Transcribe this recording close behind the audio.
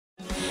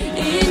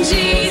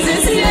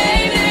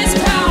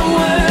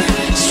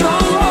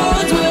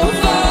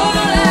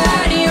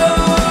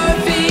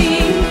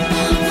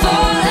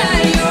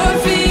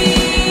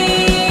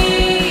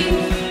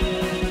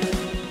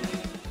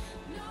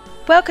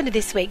Welcome to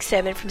this week's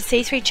sermon from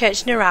C3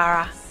 Church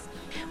Narara.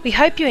 We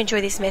hope you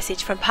enjoy this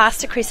message from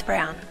Pastor Chris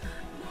Brown.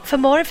 For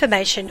more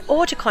information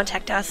or to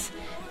contact us,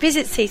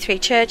 visit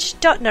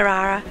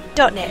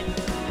c3church.narara.net.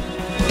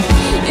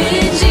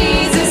 In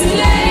Jesus'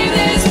 name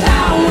there's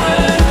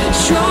power,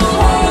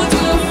 strongholds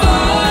will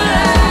fall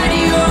at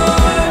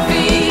your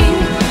feet,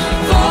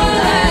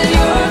 fall at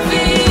your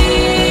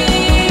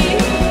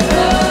feet.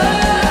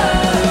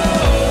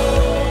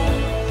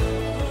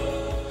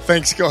 Oh.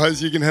 Thanks,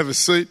 guys. You can have a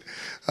seat.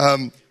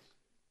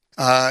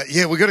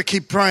 We've got to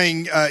keep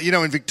praying.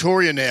 In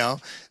Victoria now,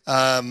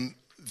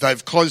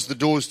 they've closed the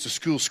doors to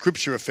school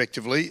scripture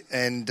effectively,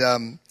 and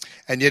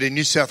yet in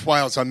New South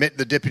Wales, I met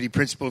the deputy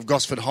principal of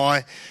Gosford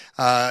High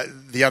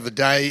the other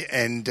day,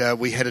 and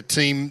we had a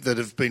team that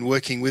have been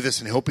working with us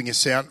and helping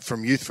us out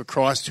from Youth for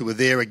Christ who were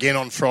there again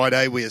on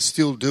Friday. We are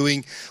still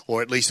doing,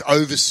 or at least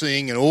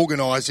overseeing and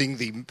organising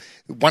the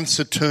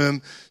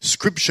once-a-term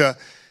scripture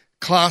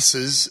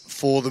classes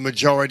for the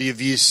majority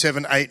of years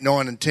 7, 8,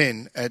 9 and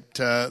 10 at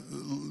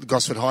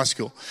Gosford High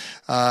School.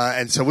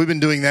 And so we've been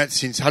doing that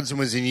since Hudson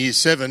was in year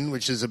 7,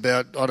 which is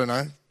about,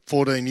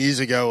 14 years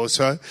ago or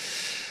so.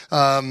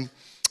 We're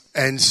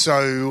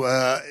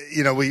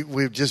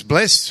just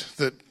blessed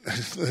that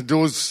the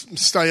doors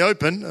stay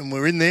open and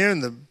we're in there,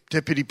 and the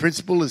deputy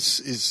principal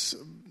is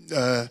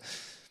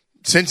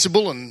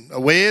sensible and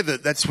aware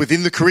that that's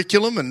within the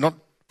curriculum and not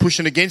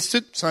pushing against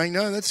it, saying,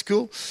 no, that's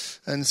cool.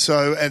 And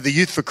so the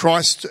Youth for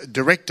Christ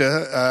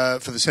director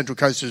for the Central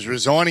Coast is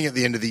resigning at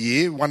the end of the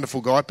year. Wonderful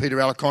guy, Peter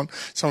Alicon.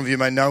 Some of you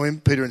may know him,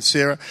 Peter and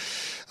Sarah.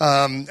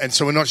 And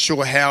so we're not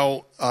sure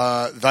how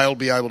they'll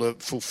be able to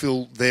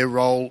fulfil their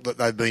role that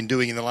they've been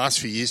doing in the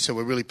last few years. So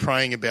we're really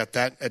praying about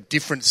that. At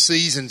different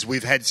seasons,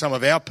 we've had some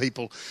of our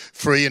people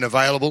free and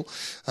available.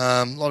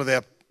 A lot of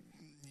our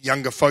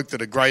younger folk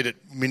that are great at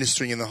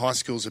ministering in the high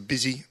schools are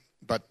busy.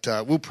 But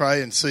we'll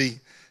pray and see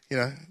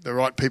the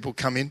right people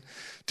come in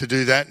to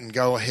do that and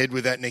go ahead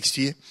with that next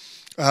year.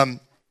 Now,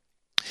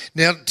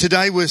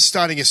 today we're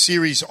starting a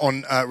series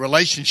on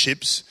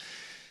relationships,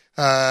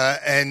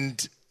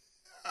 and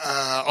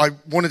I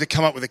wanted to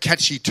come up with a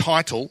catchy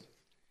title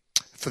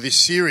for this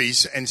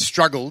series and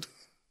struggled.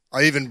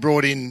 I even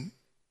brought in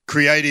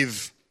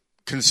creative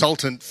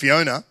consultant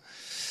Fiona,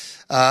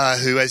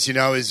 who, as you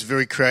know, is a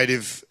very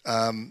creative,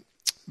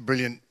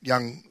 brilliant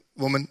young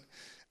woman,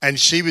 and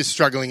she was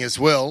struggling as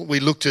well. We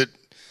looked at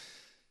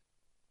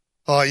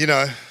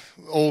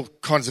all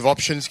kinds of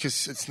options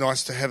because it's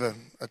nice to have a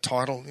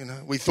title,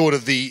 We thought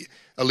of the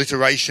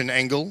alliteration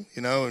angle,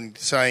 and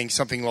saying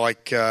something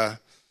like, what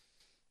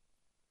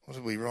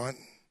did we write?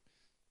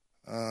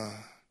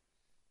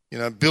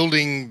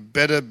 Building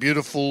better,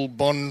 beautiful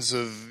bonds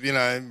of,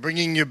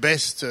 bringing your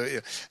best.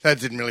 That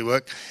didn't really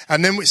work.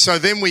 And then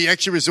we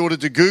actually resorted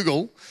to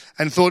Google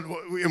and thought,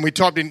 and we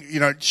typed in,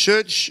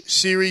 church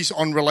series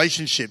on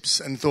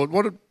relationships, and thought,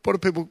 what do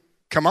people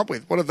come up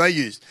with? What have they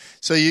used?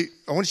 So I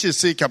want you to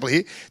see a couple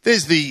here.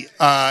 There's the,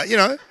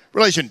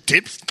 relation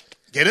tips.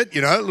 Get it?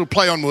 A little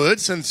play on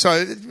words. And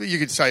so you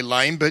could say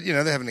lame, but,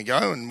 they're having a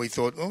go. And we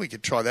thought, we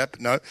could try that,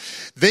 but no.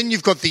 Then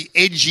you've got the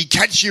edgy,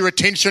 catch your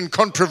attention,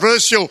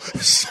 controversial,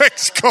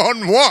 sex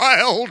gone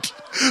wild.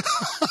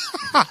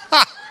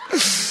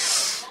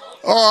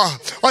 I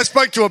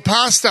spoke to a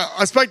pastor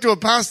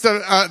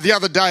the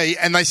other day,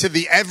 and they said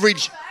the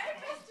average...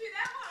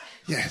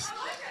 Yes.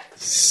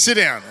 Sit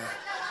down.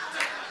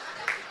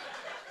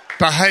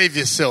 Behave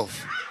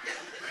yourself.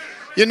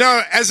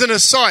 As an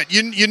aside,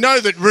 you know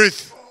that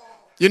Ruth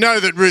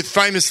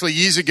famously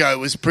years ago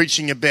was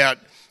preaching about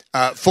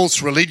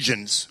false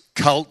religions,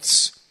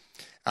 cults,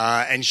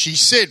 and she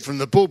said from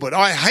the pulpit,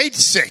 I hate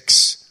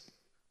sex.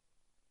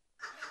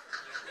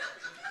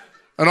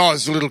 And I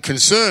was a little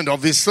concerned,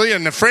 obviously,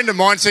 and a friend of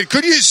mine said,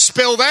 could you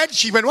spell that?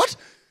 She went, what?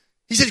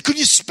 He said, could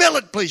you spell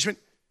it, please? She went,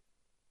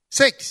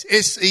 sex,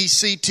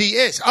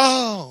 S-E-C-T-S.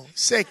 Oh,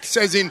 sex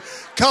as in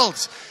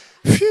cults.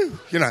 Phew,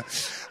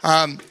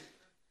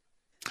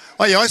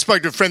 I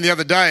spoke to a friend the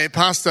other day, a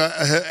pastor,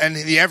 and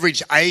the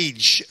average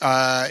age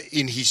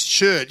in his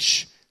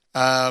church,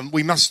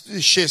 we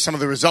must share some of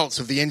the results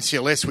of the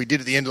NCLS we did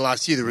at the end of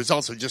last year. The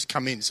results have just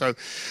come in. So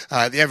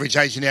the average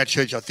age in our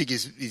church, I think,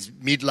 is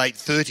mid-late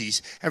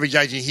 30s. Average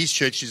age in his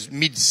church is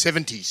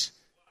mid-70s.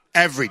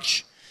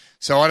 Average.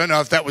 So I don't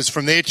know if that was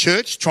from their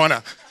church, trying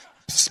to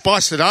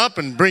spice it up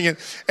and bring it.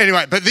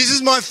 Anyway, but this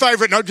is my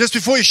favourite note. Just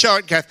before you show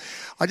it,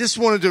 Kath, I just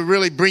wanted to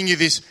really bring you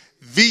this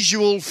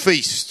visual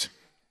feast,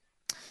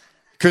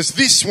 because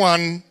this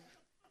one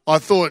I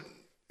thought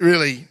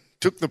really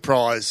took the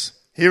prize.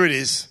 Here it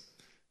is.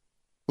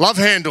 Love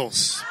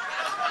handles.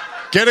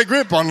 Get a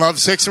grip on love,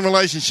 sex and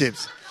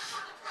relationships.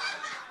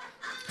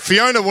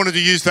 Fiona wanted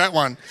to use that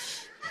one.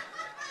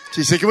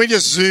 She said, can we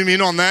just zoom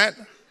in on that?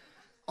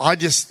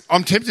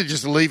 I'm tempted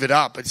just to leave it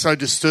up. It's so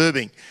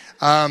disturbing.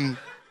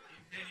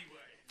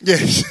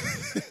 Yes.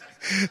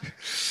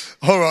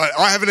 All right,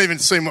 I haven't even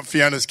seen what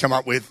Fiona's come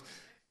up with.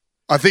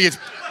 I think it's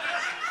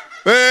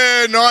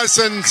there, nice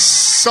and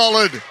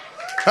solid.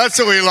 That's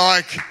what we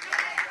like.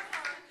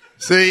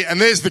 See,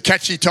 and there's the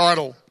catchy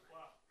title.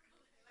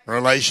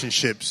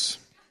 Relationships.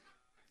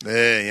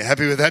 There, you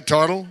happy with that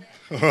title?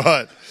 All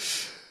right.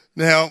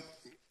 Now,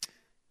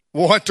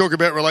 why talk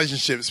about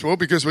relationships? Well,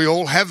 because we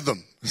all have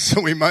them. So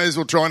we may as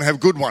well try and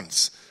have good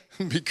ones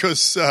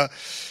because,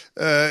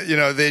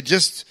 they're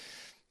just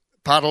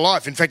part of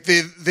life. In fact,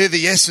 they're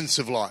the essence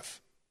of life,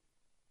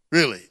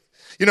 really.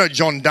 You know,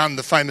 John Donne,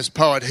 the famous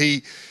poet,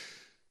 he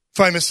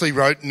famously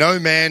wrote, "No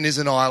man is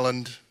an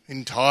island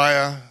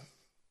entire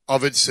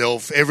of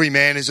itself. Every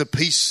man is a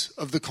piece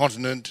of the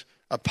continent,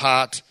 a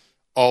part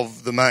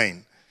of the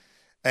main."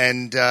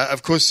 And,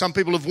 of course, some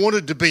people have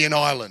wanted to be an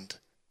island,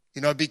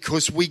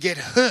 because we get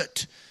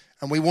hurt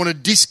and we want to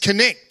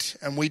disconnect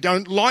and we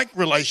don't like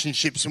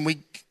relationships and we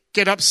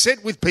get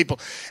upset with people.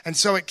 And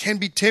so it can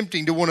be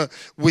tempting to want to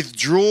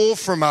withdraw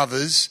from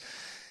others,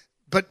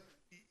 but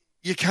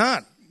you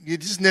can't. You're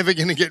just never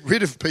going to get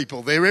rid of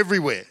people. They're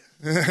everywhere.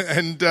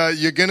 And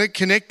you're going to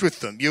connect with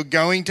them. You're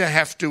going to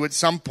have to, at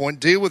some point,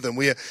 deal with them.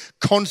 We are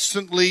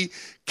constantly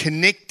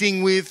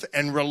connecting with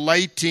and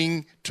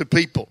relating to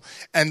people.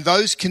 And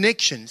those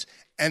connections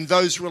and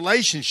those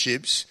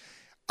relationships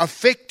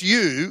affect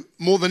you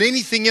more than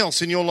anything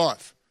else in your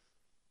life.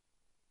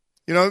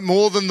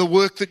 More than the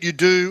work that you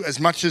do, as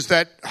much as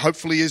that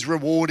hopefully is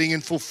rewarding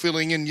and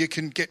fulfilling and you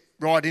can get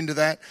right into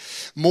that.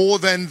 More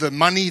than the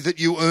money that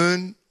you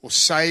earn or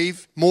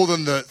save. More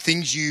than the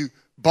things you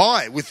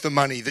buy with the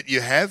money that you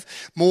have,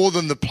 more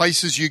than the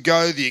places you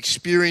go, the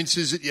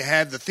experiences that you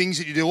have, the things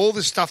that you do, all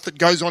the stuff that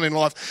goes on in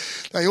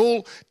life. They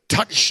all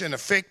touch and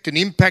affect and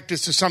impact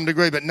us to some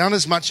degree, but none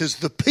as much as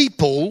the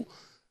people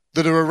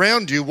that are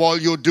around you while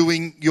you're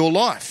doing your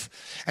life.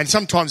 And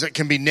sometimes that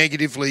can be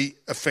negatively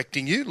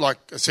affecting you. Like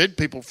I said,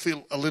 people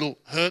feel a little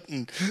hurt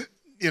and,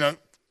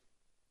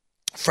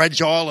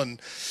 fragile, and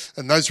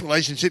those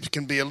relationships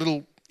can be a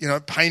little,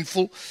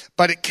 painful,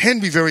 but it can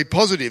be very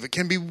positive. It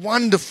can be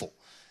wonderful.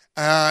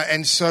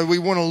 And so we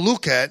want to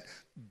look at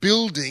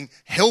building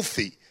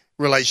healthy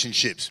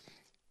relationships.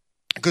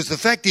 Because the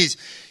fact is,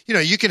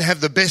 you can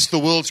have the best the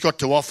world's got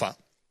to offer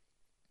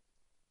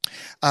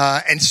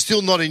and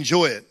still not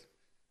enjoy it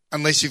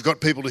unless you've got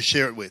people to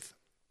share it with.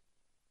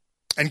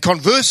 And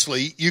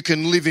conversely, you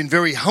can live in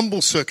very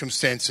humble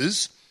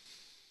circumstances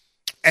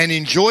and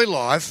enjoy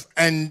life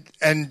and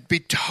be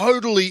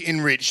totally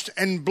enriched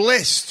and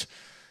blessed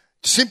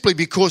simply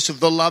because of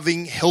the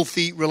loving,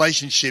 healthy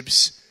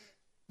relationships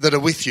that are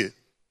with you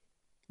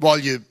while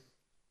you're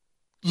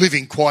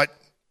living quite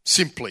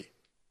simply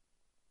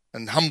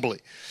and humbly.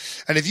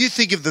 And if you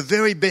think of the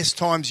very best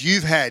times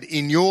you've had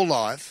in your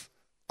life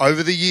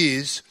over the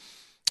years,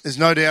 there's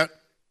no doubt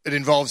it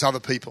involves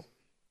other people.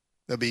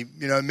 There'll be,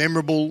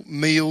 memorable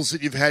meals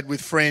that you've had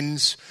with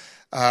friends.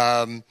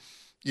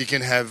 You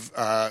can have,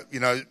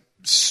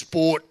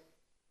 sport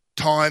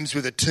times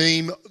with a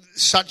team,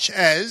 such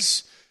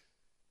as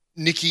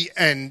Nikki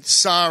and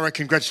Sarah.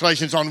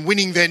 Congratulations on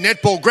winning their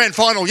netball grand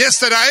final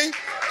yesterday.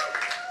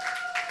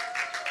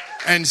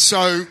 And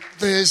so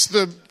there's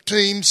the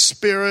team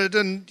spirit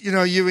and,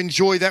 you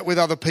enjoy that with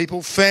other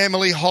people.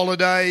 Family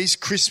holidays,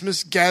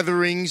 Christmas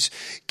gatherings,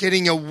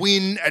 getting a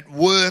win at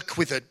work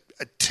with a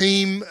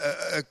team,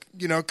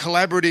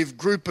 collaborative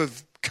group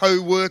of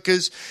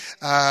co-workers,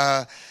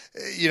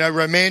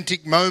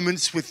 romantic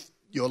moments with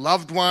your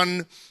loved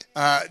one.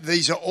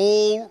 These are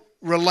all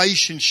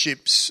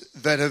relationships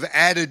that have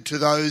added to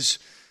those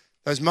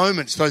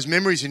moments, those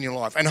memories in your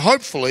life. And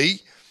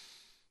hopefully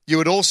you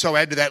would also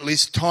add to that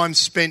list time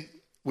spent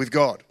with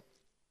God.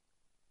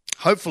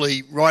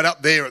 Hopefully right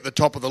up there at the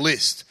top of the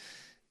list,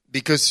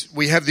 because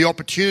we have the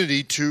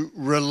opportunity to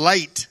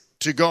relate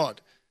to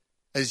God.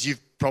 As you've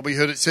probably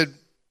heard it said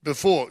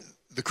before,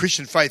 the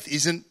Christian faith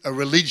isn't a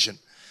religion.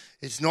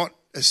 It's not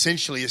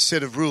essentially a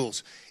set of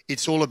rules.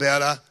 It's all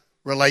about a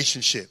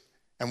relationship.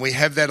 And we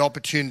have that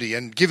opportunity.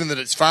 And given that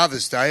it's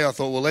Father's Day, I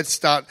thought, well, let's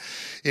start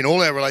in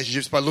all our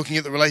relationships by looking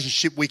at the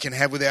relationship we can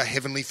have with our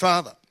Heavenly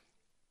Father.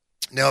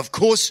 Now, of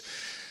course,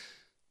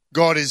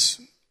 God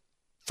is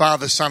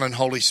Father, Son, and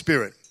Holy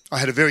Spirit. I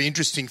had a very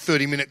interesting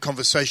 30-minute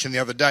conversation the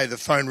other day. The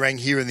phone rang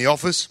here in the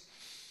office,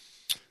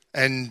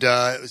 and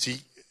it was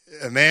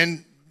a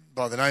man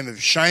by the name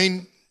of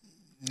Shane,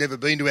 never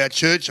been to our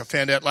church. I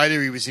found out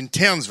later he was in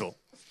Townsville,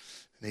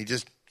 and he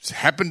just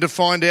happened to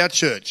find our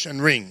church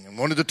and ring and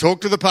wanted to talk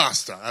to the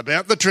pastor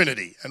about the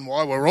Trinity and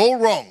why we're all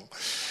wrong.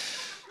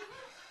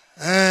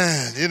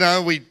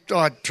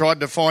 I tried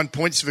to find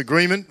points of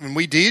agreement, and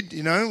we did,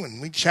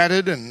 and we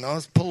chatted, and I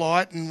was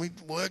polite, and we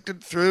worked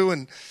it through,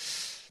 and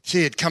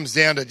gee, it comes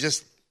down to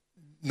just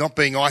not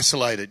being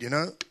isolated,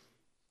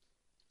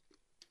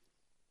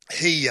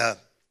 He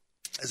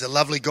is a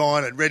lovely guy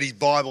and had read his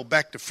Bible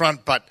back to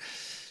front, but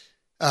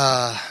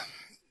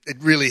it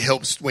really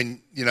helps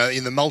when,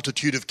 in the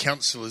multitude of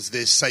counselors,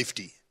 there's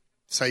safety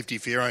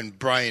for your own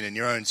brain and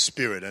your own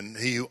spirit. And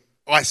he who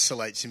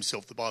isolates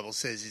himself, the Bible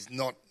says, is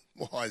not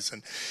wise.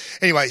 And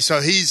anyway,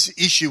 so his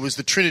issue was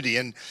the Trinity.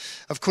 And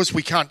of course,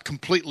 we can't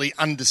completely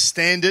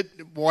understand it.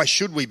 Why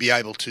should we be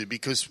able to?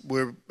 Because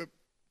we're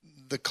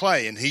the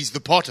clay and he's the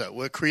potter.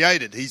 We're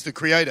created. He's the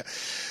creator.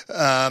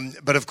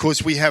 But of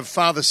course, we have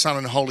Father, Son,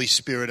 and Holy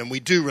Spirit, and we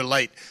do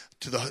relate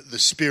to the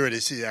Spirit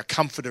as our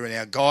comforter and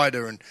our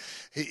guider, and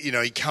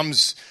he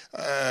comes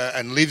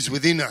and lives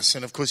within us.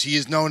 And of course, he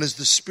is known as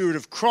the Spirit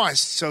of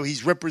Christ, so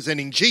he's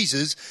representing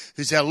Jesus,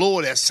 who's our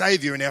Lord, our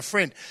Saviour, and our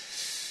friend.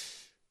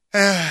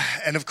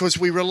 And of course,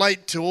 we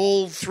relate to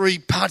all three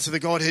parts of the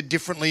Godhead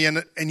differently,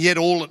 and yet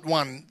all at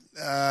one.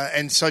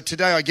 And so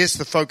today, I guess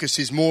the focus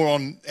is more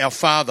on our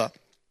Father,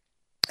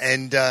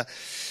 and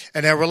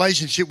our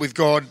relationship with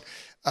God.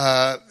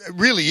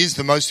 Really is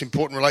the most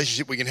important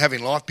relationship we can have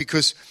in life,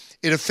 because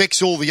it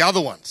affects all the other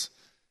ones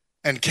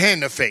and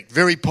can affect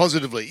very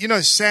positively.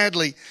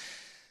 Sadly,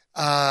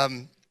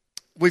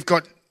 we've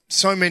got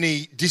so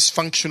many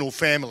dysfunctional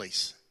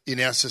families in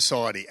our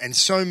society, and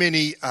so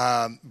many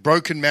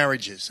broken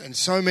marriages, and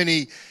so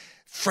many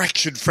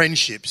fractured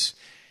friendships,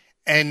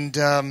 and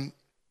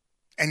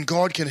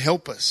God can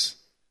help us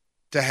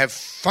to have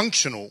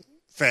functional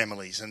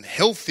families and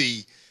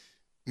healthy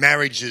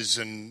marriages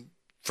and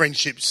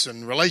friendships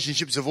and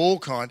relationships of all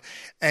kind,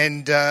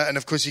 and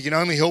of course, he can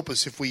only help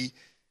us if we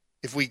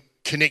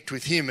connect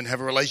with him and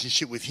have a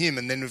relationship with him.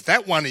 And then if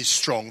that one is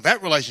strong,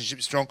 that relationship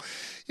is strong,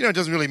 it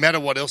doesn't really matter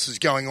what else is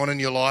going on in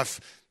your life.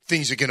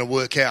 Things are going to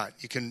work out.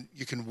 You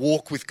can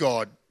walk with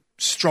God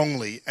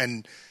strongly,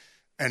 and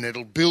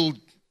it'll build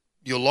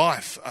your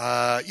life.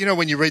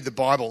 When you read the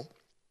Bible,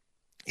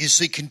 you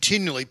see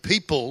continually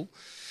people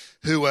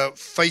who are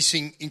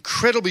facing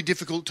incredibly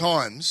difficult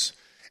times,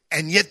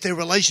 and yet their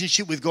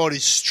relationship with God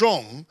is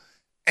strong,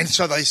 and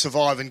so they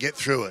survive and get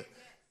through it.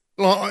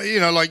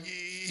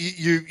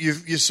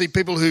 You see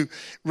people who,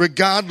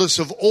 regardless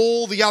of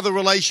all the other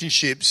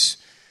relationships,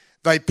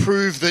 they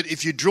prove that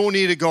if you draw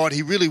near to God,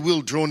 he really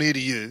will draw near to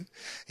you.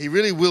 He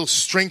really will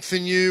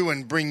strengthen you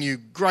and bring you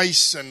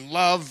grace and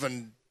love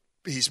and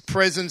his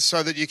presence,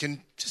 so that you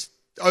can just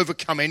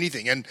overcome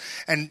anything and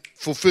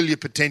fulfill your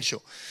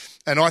potential.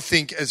 And I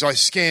think as I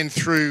scan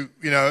through,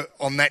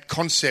 on that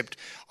concept,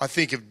 I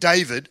think of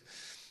David,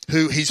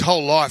 who his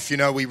whole life,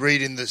 we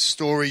read in the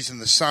stories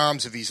and the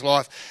Psalms of his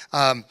life,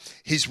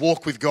 his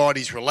walk with God,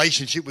 his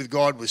relationship with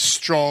God was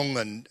strong,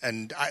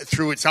 and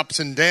through its ups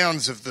and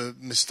downs of the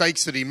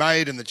mistakes that he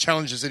made and the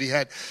challenges that he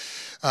had.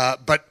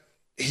 But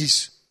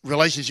his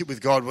relationship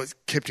with God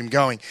kept him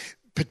going.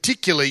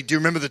 Particularly, do you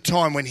remember the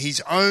time when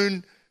his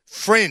own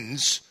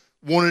friends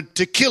wanted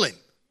to kill him?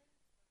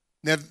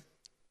 Now,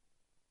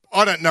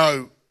 I don't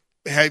know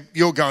how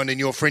you're going in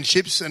your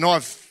friendships, and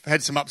I've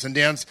had some ups and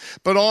downs,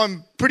 but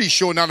I'm pretty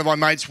sure none of my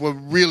mates were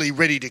really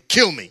ready to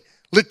kill me,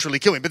 literally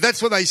kill me. But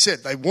that's what they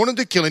said. They wanted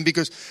to kill him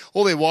because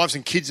all their wives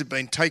and kids had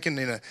been taken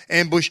in an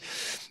ambush.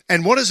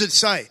 And what does it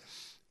say?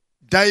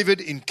 David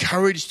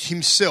encouraged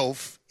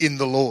himself in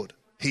the Lord.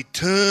 He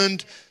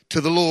turned to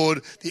the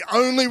Lord, the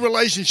only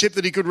relationship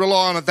that he could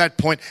rely on at that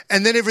point,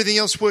 and then everything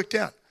else worked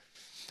out.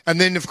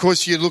 And then, of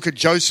course, you look at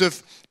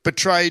Joseph,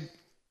 betrayed,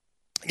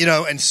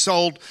 and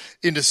sold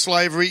into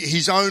slavery.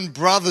 His own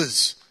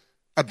brothers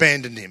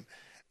abandoned him.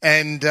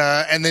 And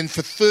then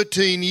for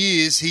 13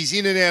 years, he's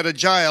in and out of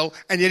jail,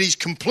 and yet he's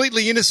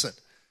completely innocent.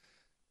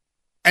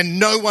 And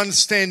no one's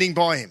standing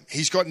by him.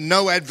 He's got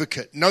no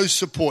advocate, no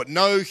support,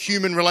 no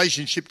human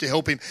relationship to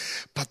help him,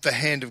 but the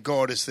hand of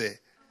God is there.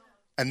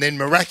 And then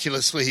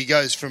miraculously, he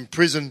goes from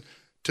prison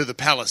to the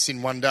palace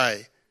in one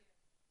day.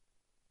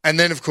 And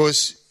then, of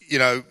course,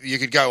 you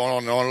could go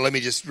on and on. Let me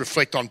just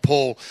reflect on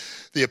Paul,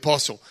 the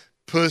apostle.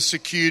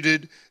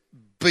 Persecuted,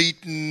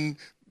 beaten,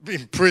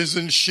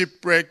 imprisoned,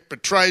 shipwrecked,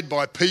 betrayed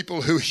by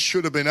people who he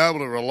should have been able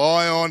to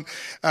rely on.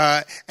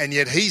 And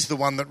yet he's the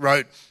one that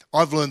wrote,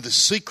 I've learned the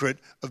secret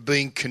of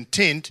being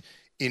content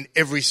in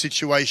every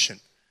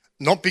situation.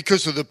 Not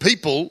because of the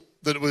people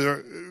that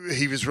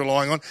he was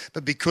relying on,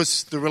 but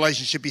because the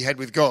relationship he had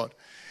with God.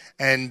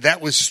 And that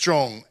was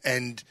strong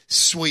and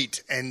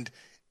sweet and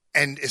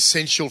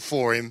essential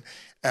for him.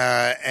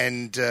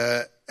 And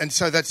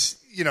so that's,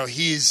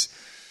 his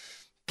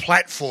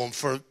platform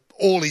for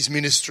all his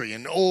ministry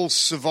and all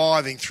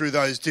surviving through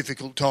those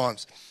difficult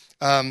times.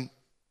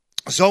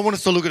 So I want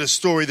us to look at a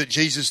story that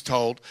Jesus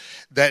told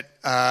that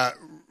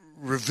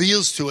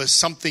reveals to us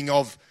something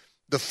of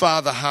the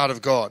Father heart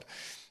of God.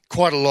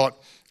 Quite a lot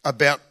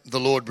about the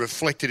Lord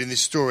reflected in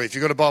this story. If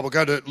you've got a Bible,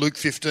 go to Luke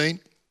 15.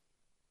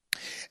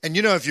 And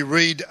if you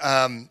read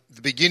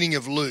the beginning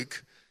of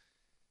Luke,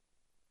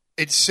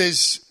 it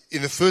says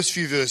in the first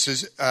few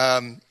verses,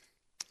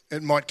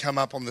 it might come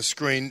up on the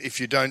screen if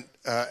you don't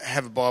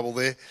have a Bible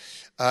there.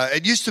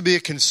 It used to be a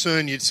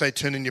concern, you'd say,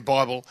 turn in your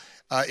Bible,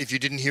 if you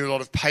didn't hear a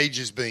lot of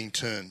pages being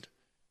turned,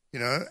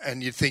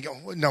 and you'd think,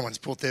 oh, no one's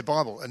brought their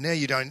Bible. And now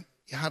you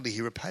hardly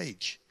hear a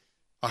page.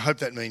 I hope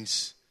that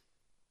means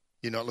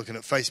you're not looking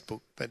at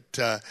Facebook,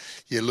 but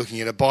you're looking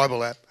at a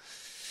Bible app.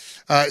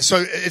 So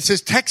it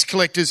says, tax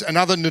collectors and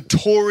other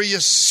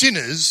notorious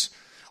sinners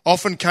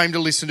often came to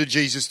listen to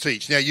Jesus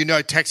teach.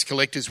 Now, tax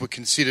collectors were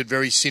considered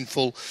very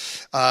sinful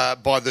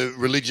by the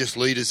religious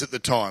leaders at the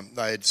time.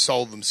 They had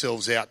sold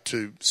themselves out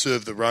to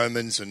serve the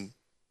Romans and,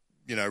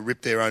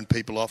 rip their own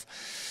people off.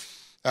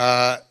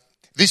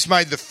 This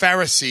made the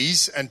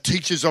Pharisees and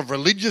teachers of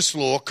religious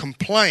law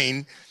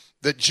complain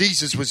that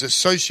Jesus was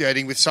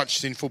associating with such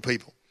sinful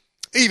people.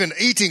 even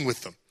eating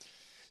with them.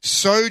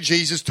 So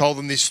Jesus told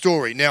them this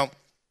story. Now,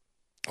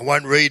 I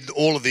won't read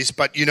all of this,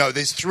 but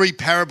there's 3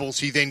 parables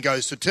he then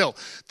goes to tell.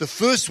 The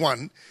first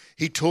one,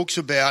 he talks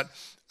about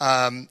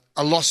a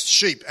lost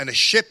sheep and a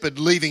shepherd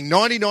leaving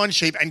 99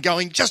 sheep and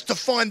going just to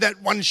find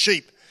that one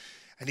sheep.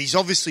 And he's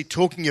obviously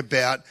talking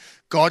about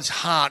God's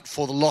heart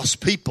for the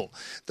lost people.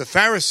 The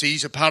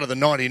Pharisees are part of the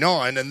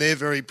 99 and they're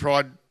very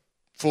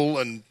prideful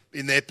and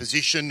in their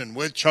position and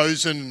we're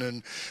chosen,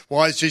 and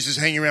why is Jesus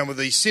hanging around with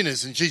these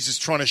sinners? And Jesus is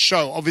trying to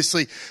show,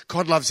 obviously,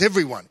 God loves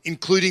everyone,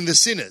 including the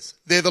sinners.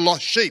 They're the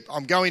lost sheep.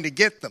 I'm going to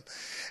get them.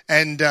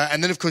 And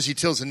then, of course, he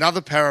tells another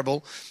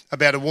parable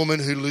about a woman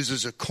who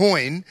loses a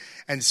coin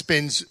and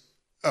spends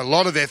a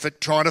lot of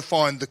effort trying to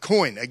find the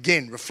coin,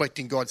 again,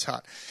 reflecting God's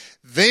heart.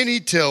 Then he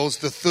tells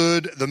the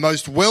third, the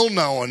most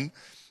well-known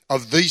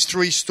of these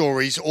 3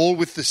 stories, all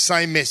with the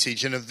same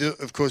message. And,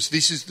 of course,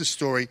 this is the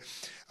story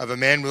of a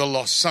man with a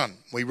lost son.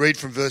 We read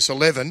from verse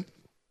 11,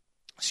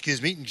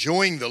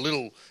 enjoying the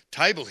little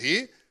table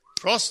here.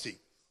 Frosty.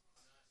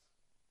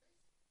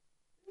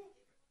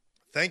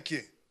 Thank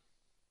you.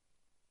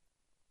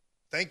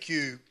 Thank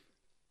you,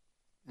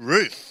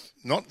 Ruth,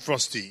 not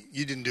Frosty.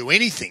 You didn't do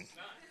anything.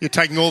 You're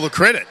taking all the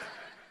credit.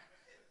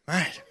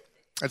 Mate,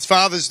 it's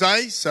Father's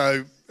Day,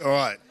 so, all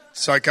right,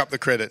 soak up the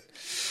credit.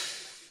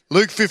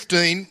 Luke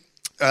 15,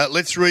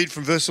 let's read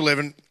from verse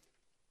 11.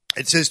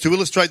 It says, to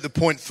illustrate the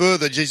point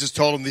further, Jesus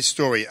told him this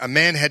story. A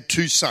man had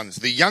 2 sons.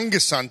 The younger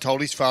son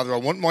told his father, I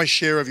want my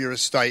share of your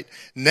estate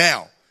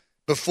now,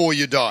 before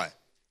you die.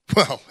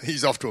 Well,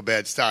 he's off to a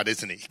bad start,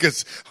 isn't he?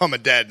 Because I'm a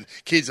dad. And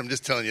kids, I'm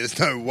just telling you, there's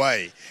no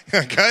way.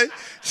 Okay?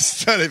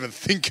 Just don't even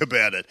think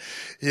about it.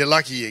 You're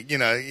lucky, you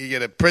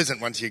get a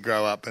present once you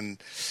grow up.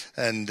 And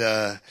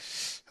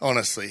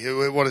honestly,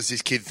 what is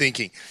this kid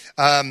thinking?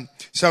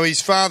 So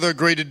his father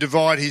agreed to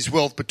divide his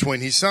wealth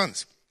between his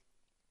sons.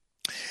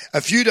 A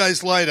few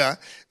days later,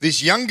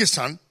 this younger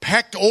son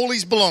packed all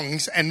his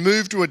belongings and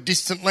moved to a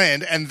distant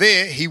land, and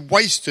there he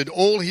wasted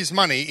all his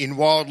money in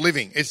wild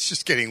living. It's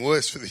just getting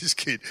worse for this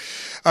kid.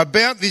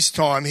 About this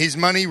time, his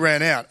money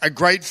ran out. A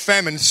great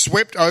famine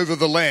swept over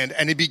the land,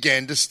 and he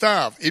began to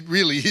starve. It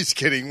really is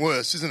getting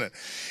worse, isn't it?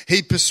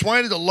 He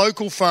persuaded a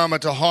local farmer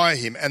to hire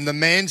him, and the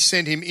man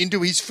sent him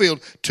into his field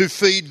to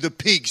feed the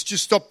pigs.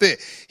 Just stop there.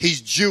 He's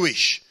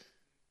Jewish.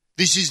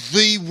 This is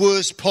the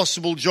worst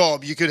possible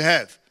job you could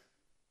have.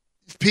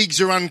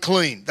 Pigs are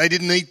unclean. They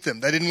didn't eat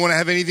them. They didn't want to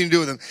have anything to do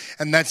with them.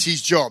 And that's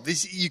his job.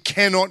 You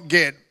cannot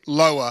get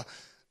lower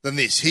than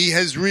this. He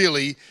has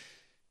really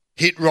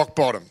hit rock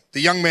bottom.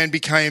 The young man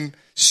became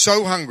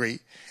so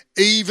hungry,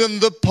 even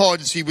the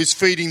pods he was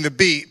feeding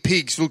the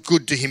pigs looked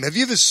good to him. Have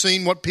you ever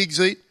seen what pigs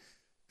eat?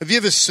 Have you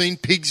ever seen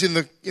pigs on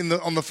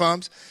the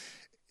farms?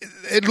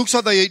 It looks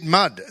like they eat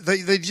mud.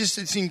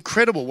 It's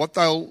incredible what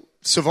they'll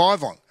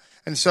survive on.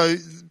 And so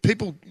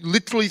people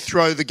literally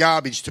throw the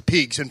garbage to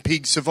pigs and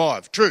pigs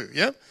survive. True,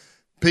 yeah?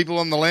 People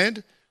on the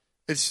land,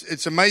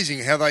 it's amazing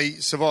how they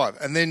survive.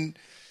 And then,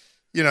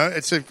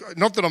 it's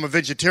not that I'm a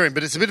vegetarian,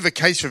 but it's a bit of a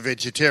case for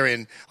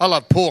vegetarian. I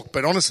love pork,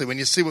 but honestly, when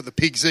you see what the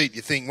pigs eat,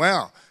 you think,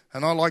 wow,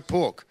 and I like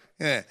pork.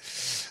 Yeah.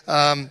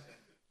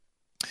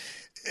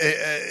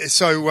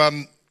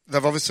 So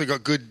they've obviously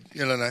got good,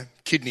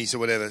 kidneys or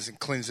whatever, and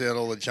cleanse out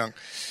all the junk.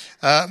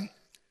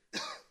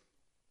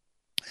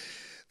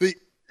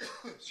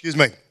 Excuse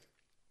me.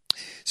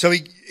 So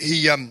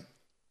he's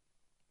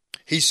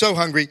so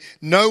hungry,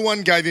 no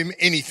one gave him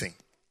anything.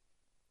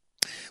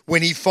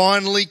 When he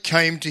finally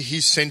came to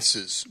his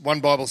senses,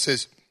 one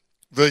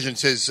version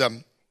says,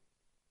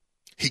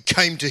 he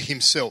came to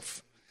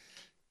himself.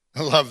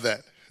 I love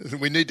that.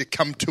 We need to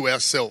come to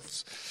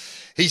ourselves.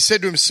 He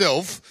said to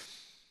himself,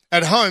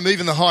 at home,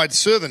 even the hired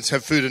servants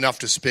have food enough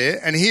to spare,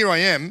 and here I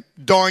am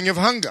dying of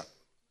hunger.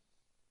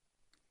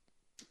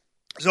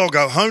 So I'll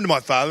go home to my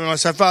father and I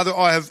say, Father,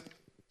 I have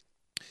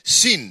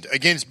sinned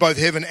against both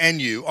heaven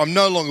and you. I'm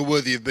no longer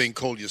worthy of being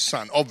called your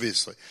son,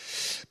 obviously.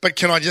 But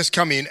can I just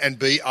come in and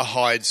be a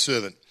hired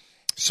servant?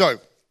 So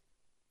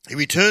he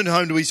returned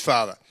home to his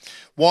father.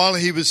 While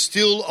he was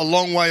still a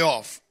long way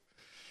off,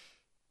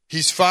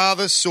 his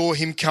father saw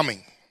him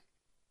coming.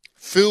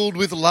 Filled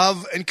with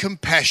love and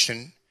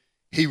compassion,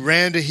 he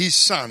ran to his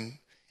son,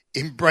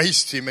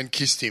 embraced him and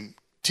kissed him.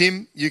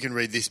 Tim, you can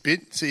read this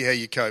bit, see how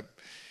you cope.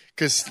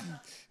 Because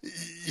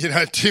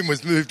Tim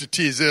was moved to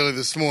tears early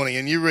this morning,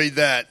 and you read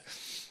that,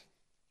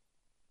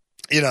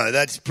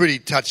 that's pretty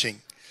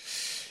touching.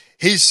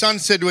 His son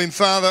said to him,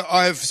 Father,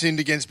 I have sinned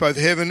against both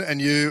heaven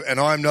and you, and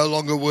I am no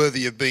longer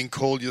worthy of being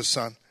called your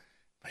son.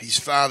 But his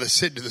father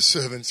said to the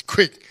servants,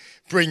 quick,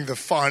 bring the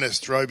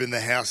finest robe in the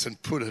house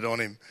and put it on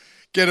him.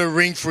 Get a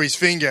ring for his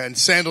finger and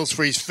sandals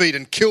for his feet,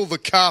 and kill the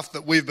calf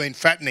that we've been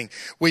fattening.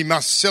 We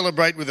must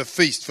celebrate with a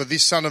feast, for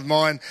this son of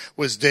mine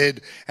was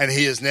dead and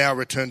he has now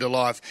returned to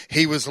life.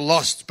 He was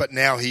lost, but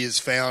now he is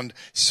found.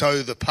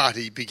 So the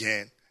party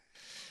began.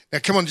 Now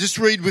come on, just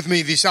read with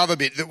me this other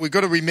bit, that we've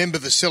got to remember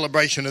the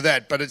celebration of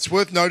that, but it's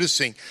worth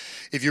noticing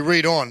if you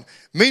read on.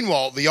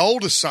 Meanwhile, the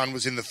oldest son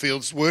was in the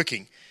fields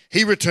working.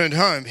 He returned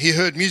home. He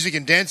heard music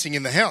and dancing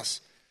in the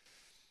house.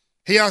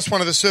 He asked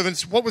one of the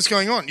servants, what was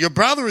going on? Your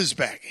brother is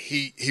back,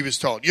 he was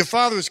told. Your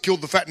father has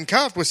killed the fattened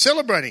calf. We're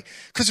celebrating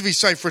because of his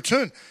safe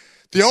return.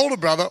 The older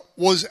brother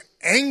was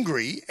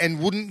angry and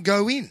wouldn't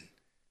go in.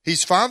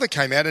 His father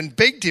came out and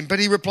begged him, but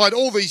he replied,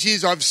 all these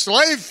years I've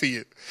slaved for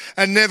you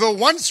and never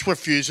once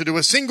refused to do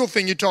a single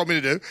thing you told me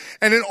to do.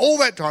 And in all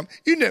that time,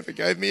 you never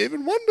gave me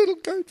even one little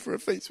goat for a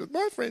feast with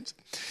my friends.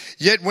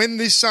 Yet when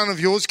this son of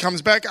yours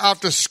comes back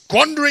after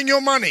squandering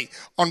your money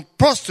on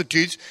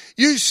prostitutes,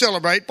 you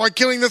celebrate by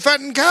killing the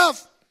fattened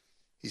calf.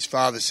 His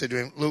father said to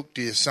him, look,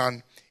 dear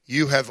son,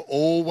 you have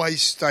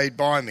always stayed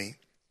by me.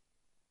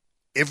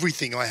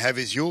 Everything I have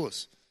is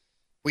yours.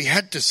 We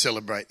had to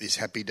celebrate this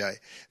happy day,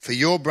 for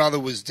your brother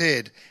was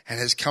dead and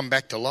has come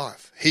back to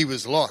life. He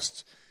was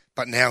lost,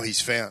 but now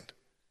he's found.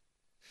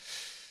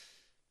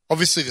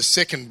 Obviously, the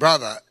second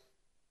brother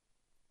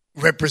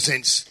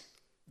represents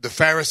the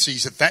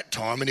Pharisees at that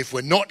time, and if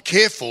we're not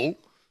careful,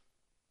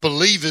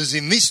 believers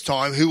in this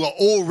time who are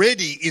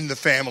already in the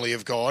family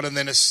of God and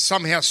then are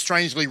somehow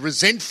strangely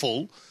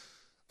resentful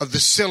of the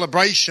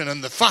celebration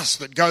and the fuss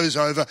that goes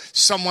over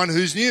someone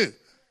who's new.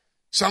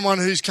 Someone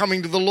who's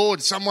coming to the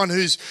Lord, someone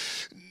who's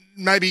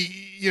maybe,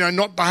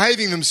 not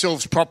behaving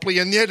themselves properly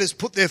and yet has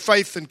put their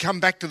faith and come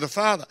back to the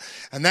Father.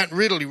 And that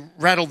really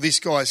rattled this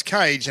guy's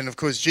cage. And of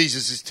course,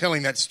 Jesus is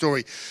telling that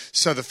story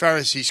so the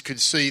Pharisees could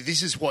see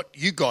this is what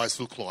you guys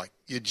look like.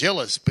 You're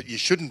jealous, but you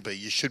shouldn't be.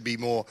 You should be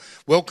more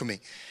welcoming.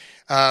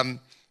 And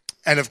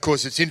of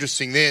course, it's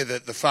interesting there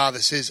that the Father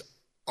says,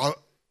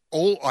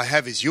 all I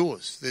have is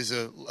yours. There's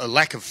a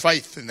lack of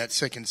faith in that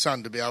second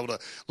son to be able to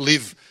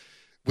live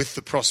with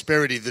the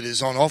prosperity that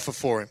is on offer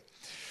for him.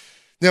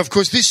 Now, of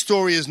course, this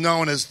story is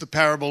known as the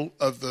parable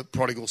of the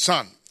prodigal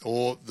son,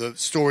 or the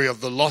story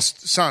of the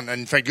lost son.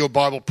 And in fact, your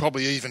Bible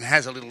probably even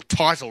has a little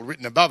title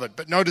written above it.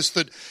 But notice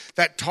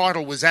that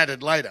title was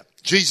added later.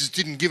 Jesus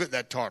didn't give it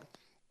that title.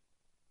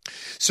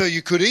 So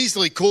you could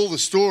easily call the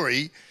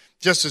story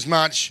just as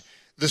much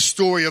the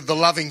story of the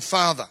loving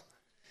father.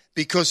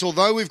 Because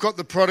although we've got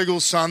the prodigal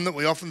son that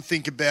we often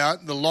think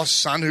about, the lost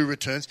son who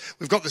returns,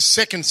 we've got the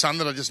second son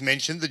that I just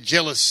mentioned, the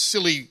jealous,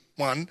 silly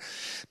one.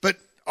 But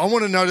I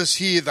want to notice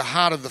here the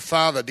heart of the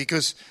father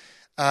because,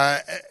 we'll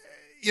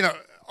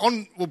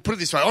put it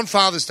this way. On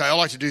Father's Day, I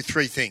like to do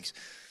three things.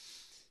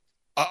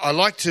 I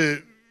like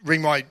to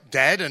ring my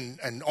dad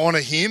and honour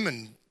him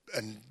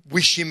and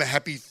wish him a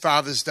happy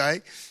Father's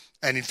Day.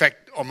 And in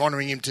fact, I'm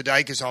honouring him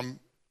today because I'm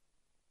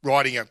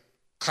riding a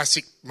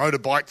classic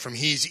motorbike from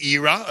his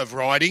era of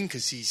riding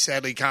because he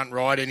sadly can't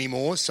ride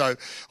anymore. So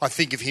I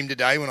think of him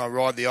today when I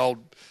ride the old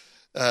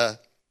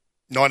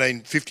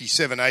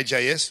 1957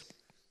 AJS.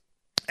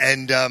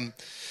 And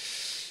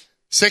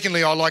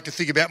secondly, I like to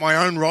think about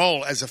my own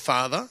role as a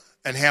father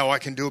and how I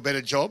can do a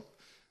better job.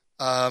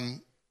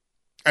 And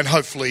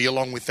hopefully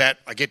along with that,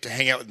 I get to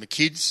hang out with my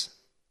kids.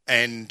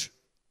 And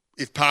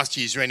if past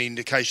years are any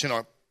indication,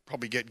 I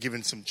probably get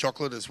given some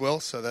chocolate as well.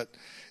 So that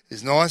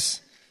is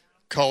nice.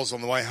 Coles on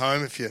the way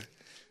home if you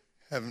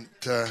haven't,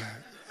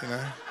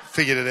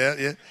 figured it out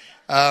yet.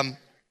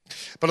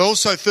 But I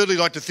also thirdly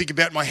like to think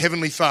about my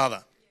Heavenly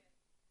Father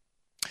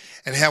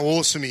and how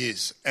awesome He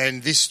is.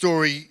 And this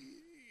story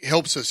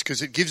helps us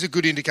because it gives a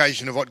good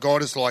indication of what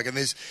God is like. And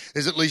there's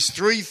at least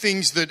three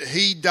things that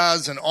He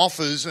does and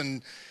offers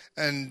and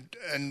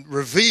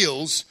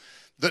reveals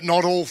that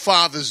not all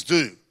fathers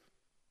do.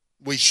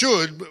 We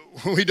should, but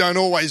we don't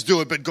always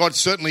do it, but God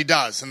certainly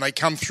does. And they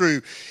come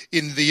through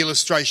in the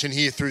illustration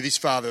here through this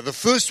father. The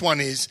first one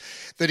is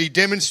that He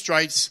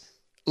demonstrates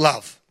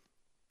love.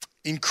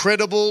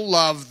 Incredible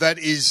love that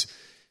is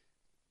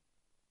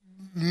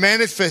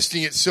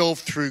manifesting itself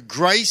through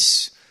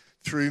grace,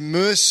 through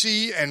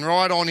mercy, and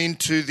right on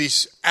into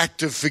this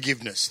act of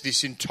forgiveness,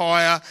 this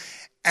entire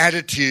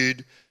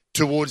attitude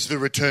towards the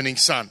returning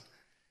son.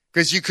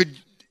 Because you could,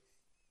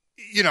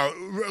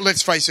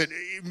 let's face it,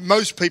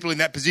 most people in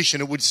that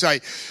position would say,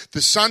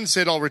 the son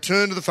said, I'll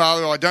return to the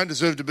father. I don't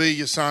deserve to be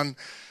your son.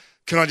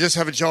 Can I just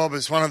have a job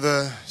as one of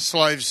the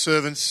slave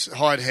servants,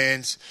 hired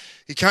hands?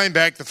 He came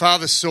back. The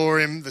father saw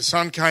him. The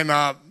son came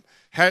up,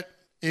 hat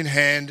in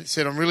hand,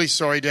 said, I'm really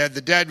sorry, Dad. The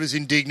dad was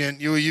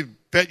indignant. You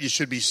bet you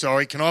should be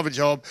sorry. Can I have a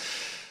job?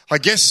 I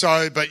guess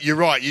so, but you're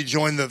right. You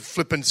joined the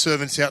flippant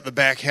servants out the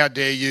back. How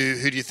dare you?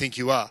 Who do you think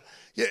you are?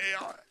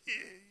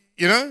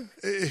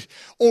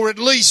 Or at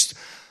least,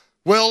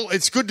 well,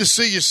 it's good to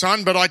see you,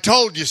 son, but I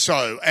told you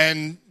so.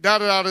 And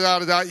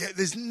da-da-da-da-da-da.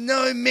 There's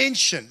no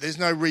mention. There's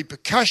no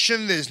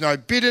repercussion. There's no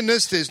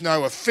bitterness. There's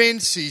no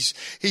offence.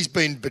 He's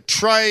been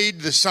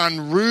betrayed. The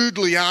son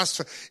rudely asked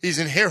for his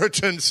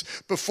inheritance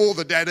before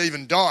the dad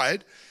even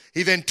died.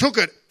 He then took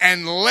it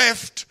and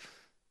left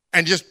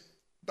and just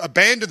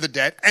abandoned the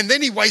dad. And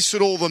then he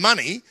wasted all the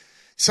money.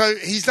 So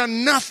he's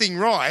done nothing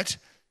right,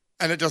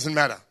 and it doesn't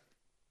matter.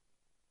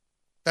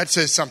 That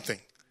says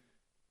something.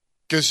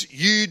 Because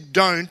you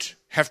don't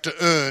have to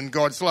earn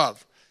God's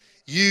love.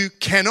 You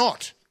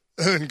cannot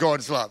earn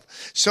God's love.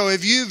 So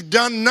if you've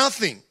done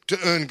nothing to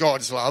earn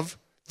God's love,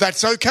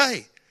 that's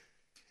okay.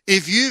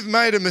 If you've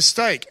made a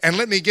mistake, and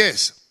let me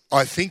guess,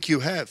 I think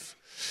you have.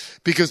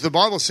 Because the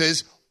Bible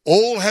says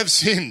All have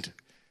sinned.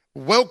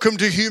 Welcome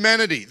to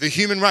humanity, the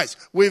human race.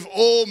 We've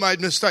all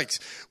made mistakes.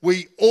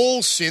 We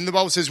all sin. The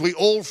Bible says we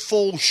all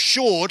fall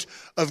short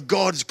of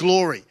God's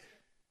glory.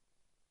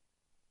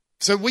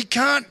 So we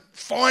can't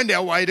find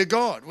our way to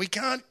God. We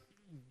can't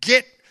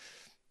get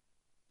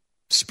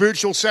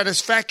spiritual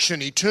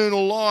satisfaction,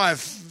 eternal life,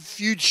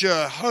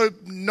 future, hope,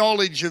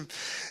 knowledge of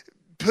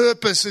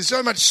purpose. There's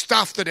so much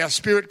stuff that our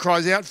spirit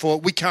cries out for.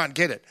 We can't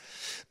get it.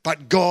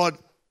 But God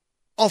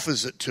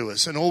offers it to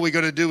us, and all we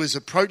got to do is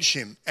approach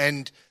him.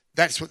 And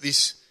that's what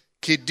this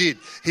kid did.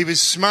 He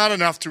was smart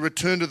enough to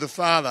return to the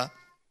Father,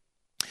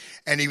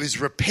 and he was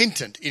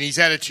repentant in his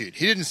attitude.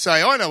 He didn't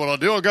say, I know what I'll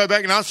do. I'll go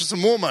back and ask for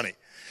some more money.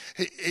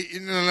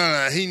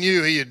 No. He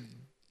knew he had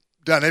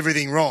done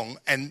everything wrong,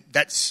 and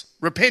that's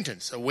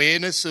repentance,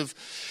 awareness of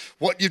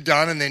what you've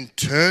done, and then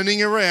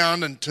turning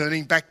around and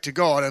turning back to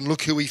God. And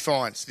look who he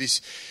finds,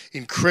 this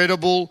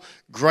incredible,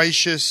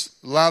 gracious,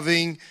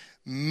 loving,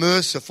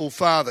 merciful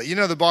Father. You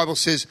know, the Bible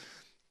says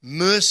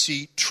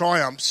mercy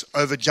triumphs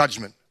over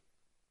judgment.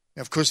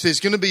 Now, of course, there's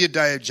going to be a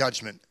day of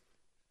judgment,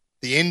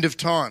 the end of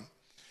time.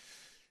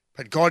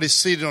 But God is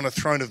seated on a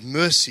throne of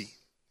mercy.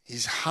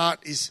 His heart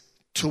is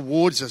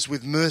towards us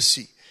with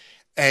mercy.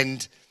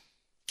 And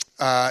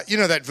you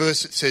know that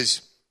verse that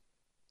says,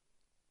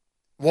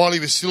 while he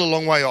was still a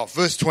long way off,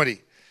 verse 20,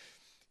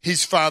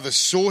 his father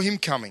saw him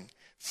coming,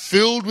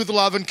 filled with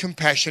love and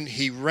compassion.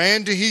 He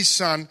ran to his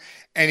son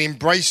and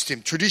embraced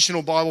him.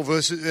 Traditional Bible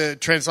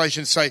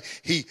translations say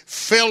he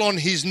fell on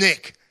his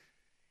neck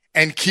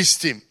and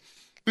kissed him.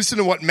 Listen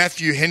to what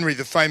Matthew Henry,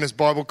 the famous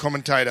Bible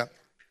commentator,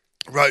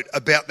 wrote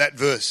about that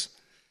verse.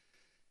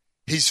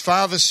 His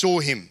father saw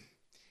him.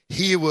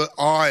 Here were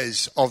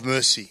eyes of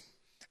mercy,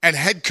 and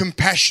had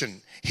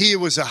compassion. Here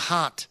was a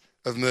heart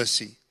of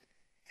mercy,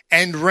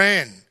 and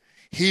ran.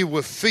 Here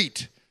were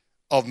feet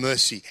of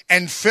mercy,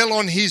 and fell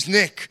on his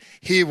neck.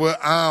 Here were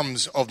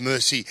arms of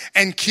mercy,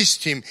 and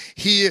kissed him.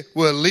 Here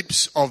were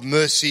lips of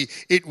mercy.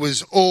 It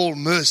was all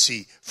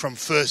mercy from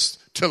first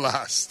to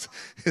last.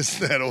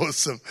 Isn't that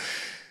awesome?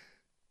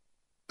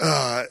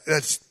 And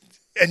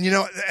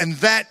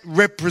that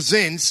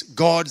represents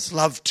God's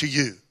love to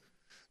you,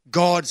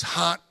 God's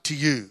heart to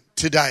you.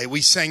 Today,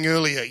 we sang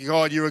earlier,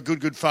 God, you're a good,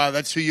 good Father.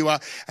 That's who you are.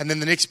 And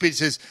then the next bit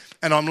says,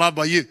 and I'm loved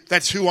by you.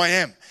 That's who I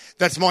am.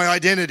 That's my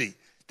identity.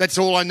 That's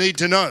all I need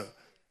to know.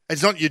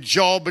 It's not your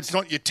job. It's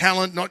not your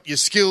talent, not your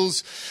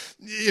skills.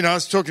 You know, I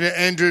was talking to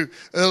Andrew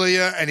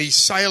earlier, and he's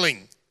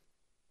sailing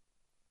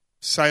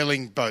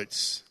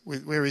boats.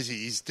 Where is he?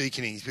 He's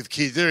deaconing. He's with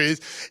kids. There he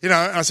is. You know,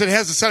 I said,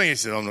 how's the sailing? He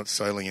said, I'm not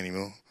sailing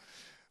anymore.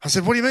 I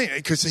said, what do you mean?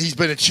 Because he's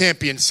been a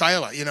champion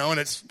sailor, you know, and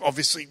it's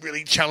obviously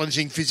really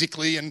challenging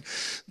physically and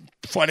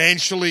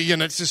financially,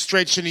 and it's a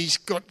stretch, and he's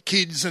got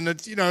kids, and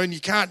it's, you know, and you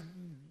can't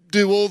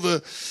do all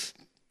the,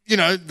 you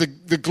know, the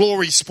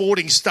glory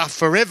sporting stuff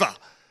forever.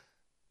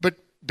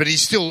 But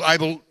he's still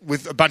able,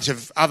 with a bunch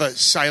of other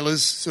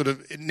sailors, sort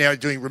of now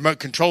doing remote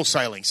control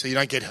sailing, so you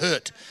don't get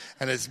hurt,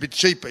 and it's a bit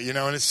cheaper, you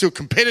know, and it's still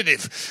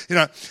competitive, you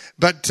know.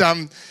 But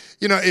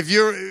you know, if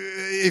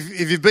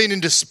you've been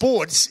into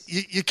sports,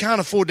 you can't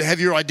afford to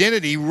have your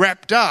identity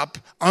wrapped up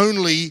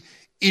only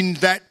in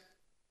that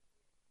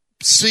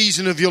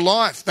season of your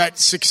life, that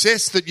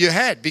success that you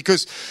had,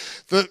 because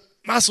the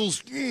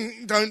muscles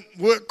don't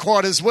work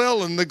quite as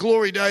well, and the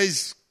glory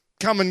days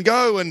come and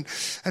go, and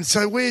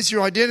so where's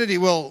your identity?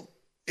 Well,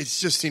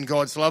 it's just in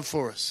God's love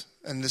for us.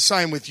 And the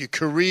same with your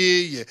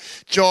career, your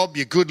job,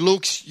 your good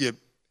looks, your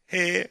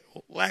hair,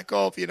 or lack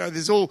of, you know,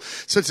 there's all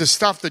sorts of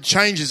stuff that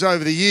changes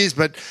over the years,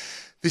 but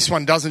this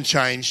one doesn't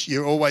change.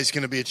 You're always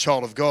going to be a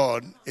child of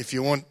God if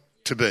you want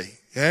to be,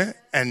 yeah?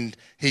 And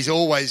he's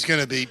always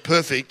going to be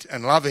perfect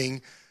and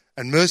loving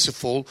and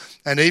merciful.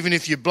 And even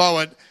if you blow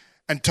it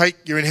and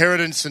take your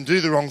inheritance and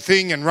do the wrong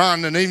thing and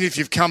run, and even if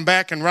you've come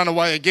back and run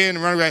away again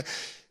and run away,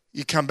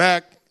 you come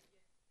back,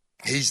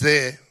 he's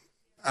there.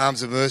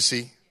 Arms of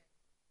mercy.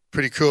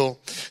 Pretty cool.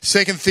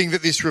 Second thing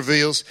that this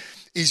reveals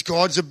is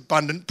God's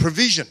abundant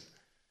provision.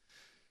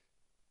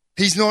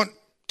 He's not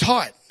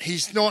tight.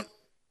 He's not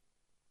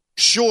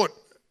short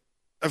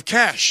of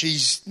cash.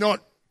 He's not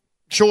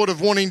short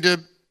of wanting to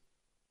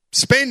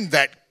spend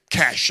that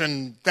cash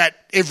and that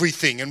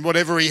everything and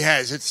whatever he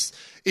has.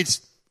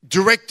 It's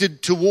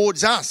directed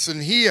towards us.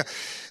 And here,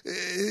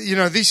 you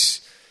know,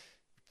 this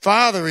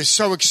father is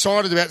so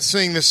excited about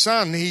seeing the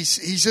son. He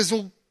says,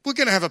 well, we're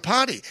going to have a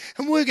party,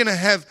 and we're going to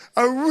have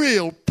a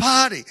real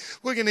party.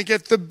 We're going to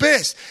get the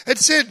best. It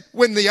said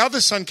when the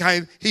other son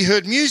came, he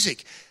heard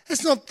music.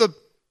 That's not the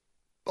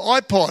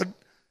iPod.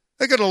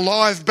 They got a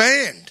live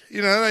band.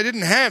 You know, they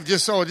didn't have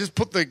just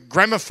put the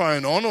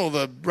gramophone on or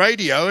the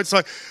radio. It's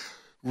like,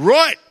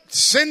 right,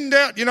 send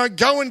out, you know,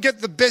 go and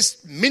get the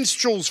best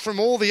minstrels from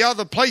all the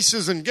other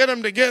places and get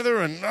them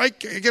together, and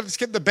let's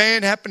get the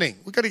band happening.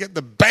 We've got to get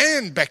the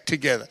band back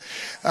together.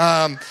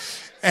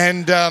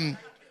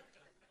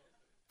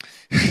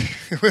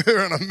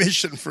 We're on a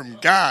mission from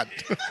God.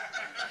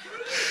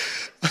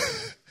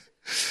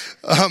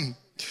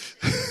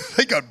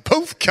 They got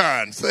both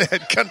kinds. They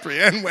had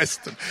country and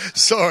western.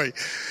 Sorry.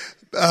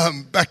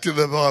 Back to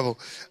the Bible.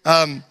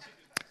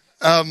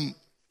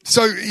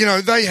 So,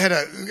 they had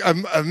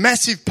a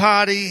massive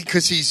party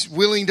because he's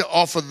willing to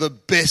offer the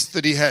best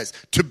that he has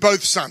to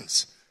both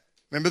sons.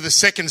 Remember the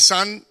second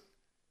son?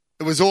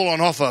 It was all on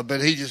offer,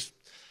 but he just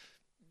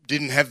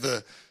didn't have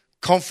the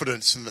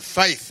confidence and the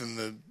faith and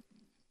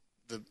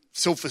the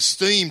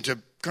self-esteem to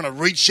kind of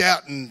reach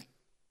out and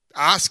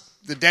ask.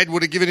 The dad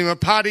would have given him a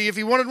party if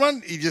he wanted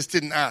one. He just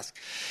didn't ask.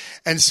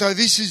 And so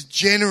this is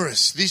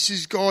generous. This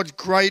is God's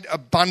great,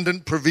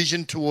 abundant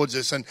provision towards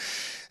us.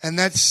 And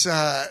that's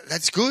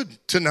good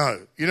to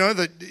know,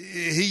 that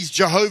he's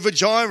Jehovah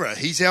Jireh.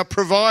 He's our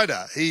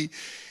provider.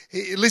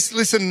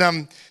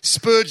 Listen,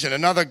 Spurgeon,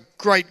 another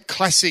great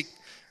classic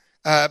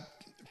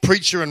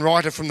preacher and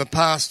writer from the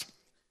past,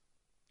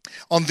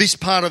 on this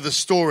part of the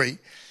story,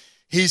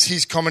 here's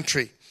his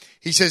commentary.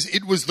 He says,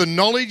 "It was the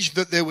knowledge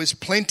that there was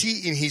plenty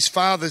in his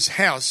father's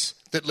house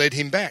that led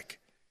him back.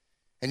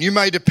 And you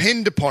may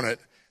depend upon it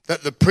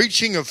that the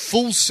preaching of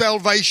full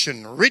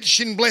salvation, rich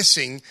in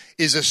blessing,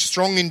 is a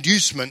strong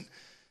inducement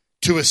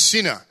to a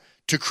sinner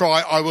to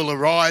cry, 'I will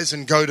arise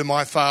and go to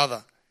my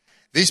father.'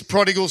 This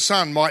prodigal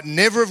son might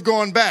never have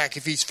gone back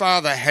if his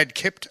father had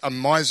kept a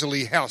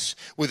miserly house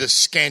with a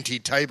scanty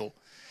table.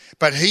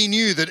 But he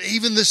knew that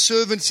even the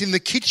servants in the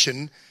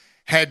kitchen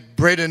had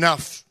bread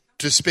enough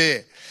to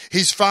spare.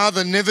 His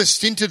father never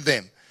stinted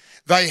them.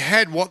 They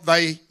had what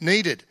they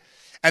needed,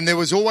 and there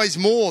was always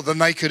more than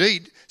they could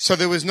eat, so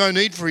there was no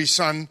need for his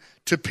son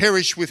to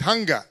perish with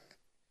hunger.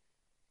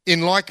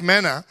 In like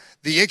manner,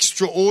 the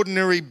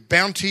extraordinary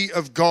bounty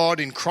of God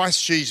in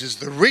Christ Jesus,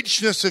 the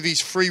richness of his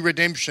free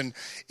redemption,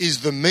 is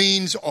the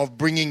means of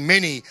bringing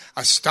many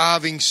a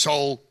starving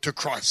soul to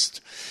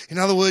Christ." In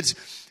other words,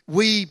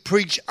 we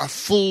preach a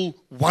full,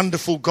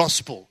 wonderful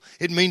gospel.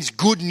 It means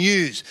good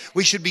news.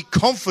 We should be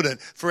confident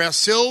for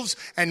ourselves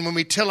and when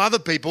we tell other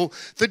people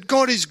that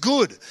God is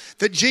good,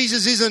 that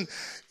Jesus isn't,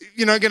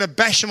 going to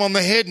bash them on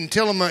the head and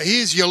tell them,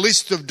 here's your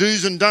list of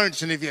do's and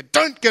don'ts, and if you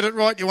don't get it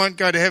right, you won't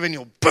go to heaven,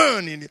 you'll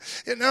burn.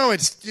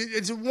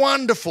 It's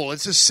wonderful.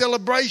 It's a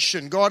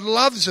celebration. God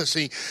loves us.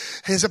 He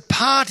has a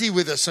party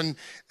with us, and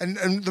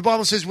the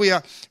Bible says we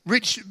are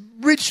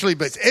richly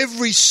blessed.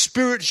 Every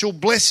spiritual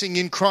blessing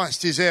in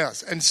Christ is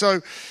ours. And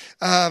so,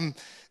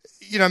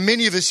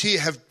 many of us here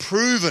have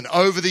proven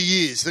over the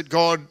years that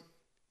God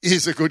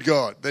is a good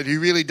God, that he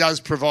really does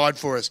provide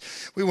for us.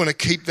 We want to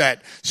keep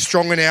that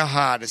strong in our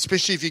heart,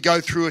 especially if you go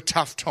through a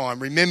tough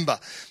time. Remember,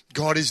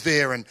 God is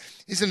there. And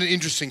isn't it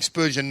interesting,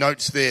 Spurgeon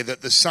notes there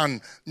that the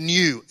son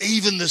knew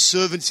even the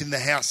servants in the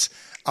house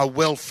are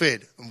well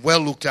fed and well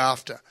looked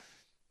after.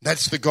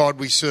 That's the God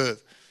we serve.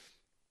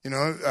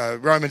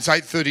 Romans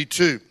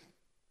 8:32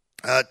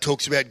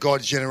 talks about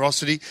God's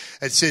generosity.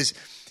 It says,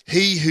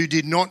 "He who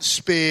did not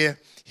spare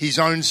his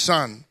own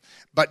son,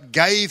 but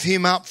gave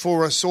him up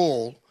for us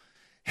all,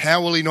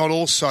 how will he not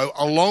also,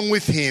 along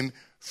with him,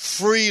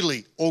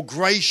 freely or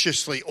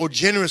graciously or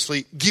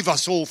generously give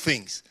us all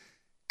things?"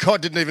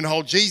 God didn't even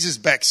hold Jesus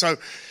back, so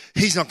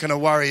he's not going to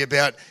worry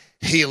about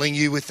healing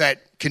you with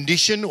that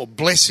condition or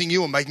blessing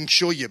you or making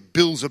sure your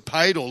bills are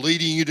paid or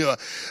leading you to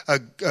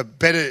a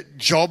better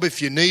job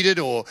if you need it,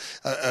 or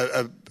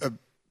a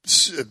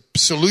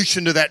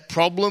solution to that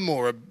problem,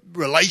 or a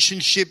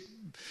relationship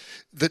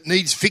that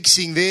needs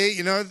fixing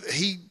there.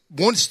 He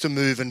wants to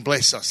move and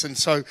bless us. And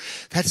so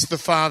that's the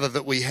Father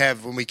that we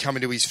have when we come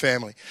into his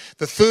family.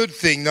 The third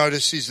thing,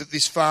 notice, is that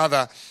this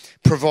Father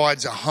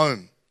provides a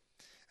home,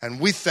 and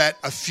with that,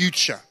 a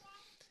future.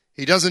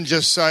 He doesn't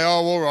just say,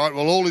 "Oh, all right,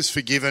 well, all is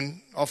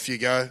forgiven, off you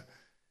go."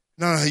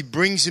 No, he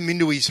brings him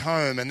into his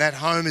home, and that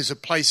home is a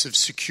place of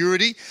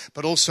security,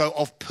 but also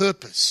of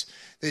purpose.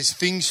 There's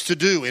things to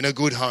do in a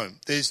good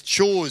home. There's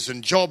chores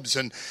and jobs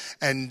and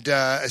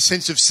a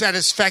sense of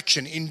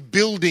satisfaction in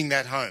building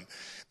that home,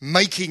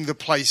 making the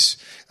place,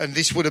 and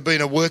this would have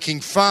been a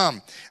working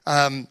farm.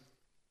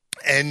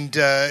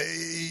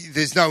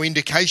 There's no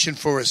indication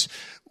for us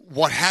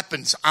what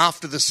happens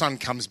after the son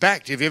comes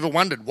back. Have you ever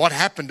wondered what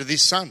happened to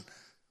this son?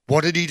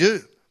 What did he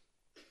do?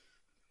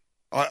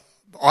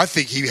 I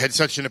think he had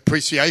such an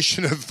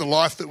appreciation of the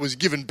life that was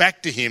given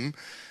back to him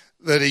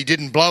that he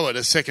didn't blow it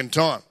a second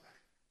time.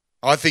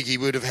 I think he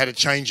would have had a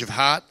change of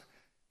heart,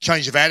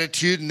 change of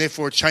attitude, and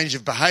therefore a change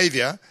of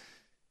behaviour,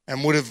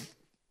 and would have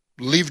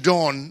lived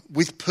on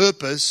with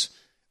purpose,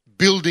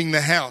 building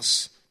the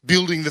house,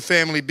 building the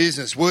family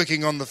business,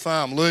 working on the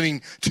farm,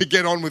 learning to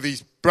get on with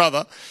his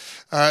brother,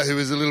 who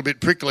was a little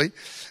bit prickly.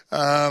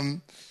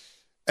 And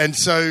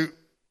so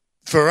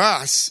for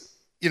us,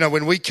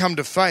 when we come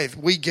to faith,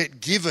 we get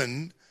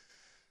given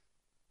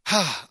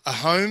a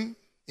home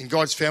in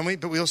God's family,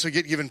 but we also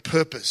get given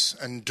purpose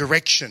and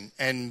direction,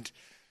 and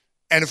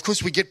of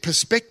course we get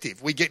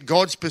perspective. We get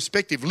God's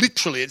perspective.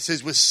 Literally, it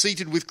says we're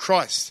seated with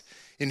Christ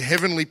in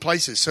heavenly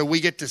places. So we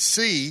get to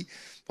see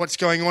what's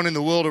going on in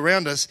the world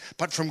around us,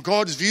 but from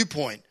God's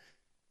viewpoint.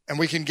 And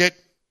we can get,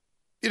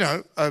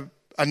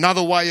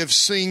 another way of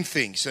seeing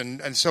things.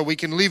 And so we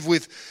can live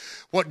with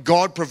what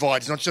God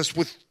provides, not just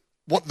with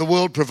what the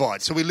world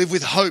provides. So we live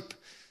with hope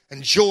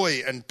and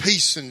joy and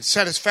peace and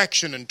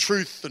satisfaction and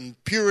truth and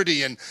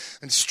purity and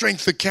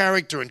strength of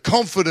character and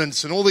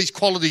confidence and all these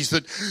qualities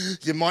that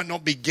you might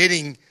not be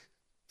getting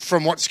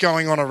from what's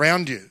going on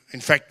around you.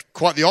 In fact,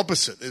 quite the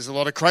opposite. There's a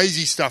lot of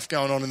crazy stuff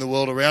going on in the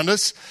world around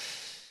us.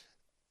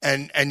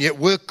 And yet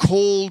we're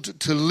called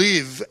to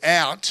live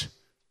out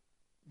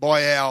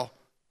by our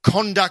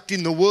conduct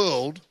in the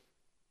world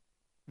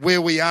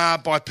where we are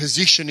by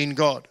position in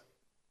God.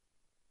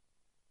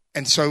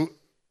 And so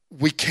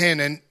we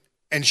can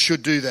and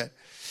should do that.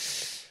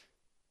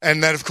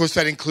 And that, of course,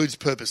 that includes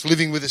purpose,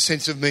 living with a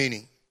sense of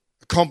meaning,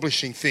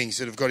 accomplishing things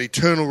that have got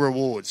eternal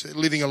rewards,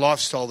 living a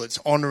lifestyle that's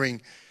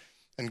honouring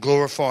and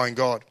glorifying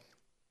God.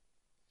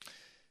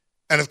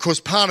 And, of course,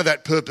 part of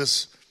that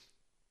purpose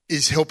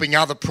is helping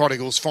other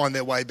prodigals find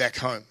their way back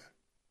home.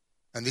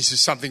 And this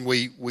is something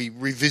we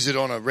revisit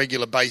on a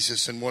regular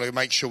basis and want to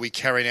make sure we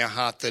carry in our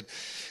heart that,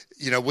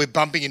 you know, we're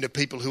bumping into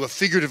people who are,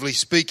 figuratively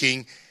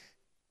speaking,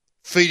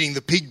 feeding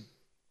the pig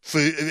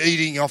food,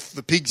 eating off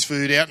the pig's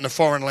food out in a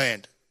foreign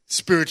land,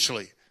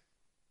 spiritually.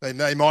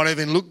 They might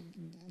even look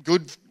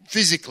good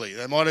physically.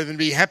 They might even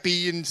be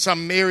happy in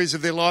some areas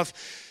of their life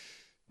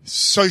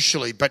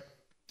socially, but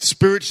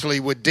spiritually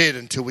we're dead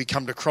until we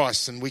come to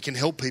Christ, and we can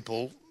help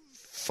people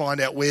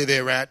find out where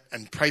they're at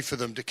and pray for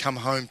them to come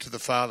home to the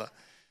Father.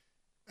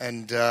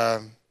 And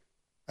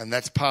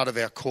that's part of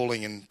our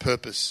calling and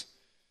purpose.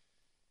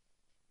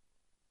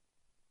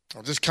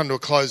 I'll just come to a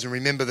close and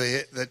remember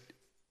that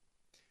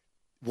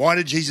why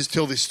did Jesus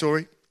tell this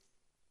story?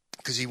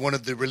 Because he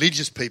wanted the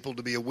religious people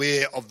to be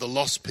aware of the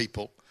lost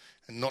people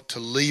and not to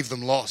leave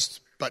them lost,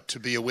 but to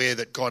be aware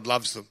that God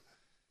loves them.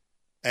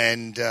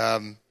 And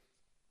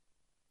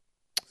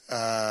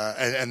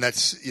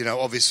that's, you know,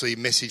 obviously a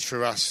message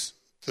for us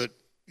that,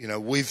 you know,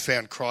 we've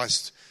found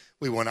Christ.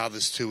 We want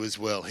others to as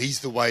well.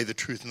 He's the way, the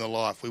truth, and the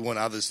life. We want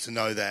others to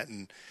know that.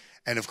 And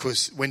of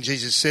course, when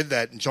Jesus said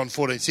that in John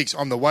 14:6,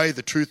 I'm the way,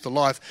 the truth, the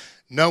life,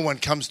 no one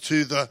comes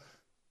to the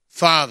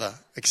Father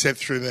except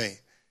through me.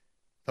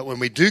 But when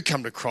we do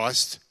come to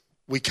Christ,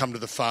 we come to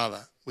the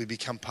Father. We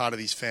become part of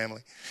his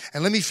family.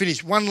 And let me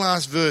finish one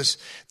last verse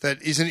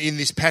that isn't in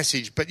this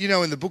passage. But, you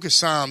know, in the book of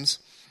Psalms,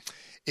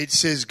 it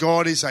says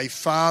God is a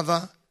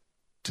father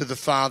to the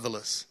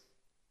fatherless.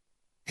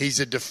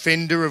 He's a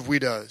defender of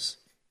widows.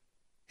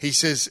 It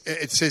says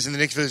in the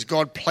next verse,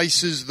 God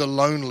places the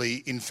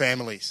lonely in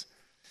families.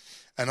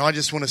 And I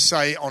just want to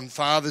say on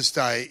Father's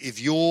Day, if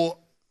your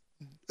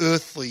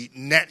earthly,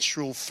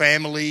 natural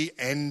family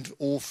and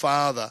or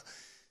father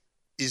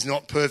is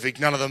not perfect,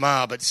 none of them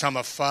are, but some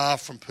are far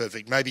from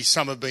perfect. Maybe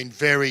some have been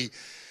very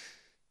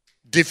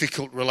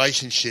difficult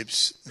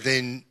relationships.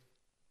 Then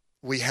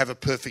we have a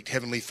perfect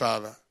Heavenly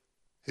Father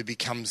who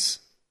becomes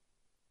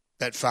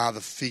that father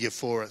figure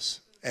for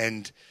us.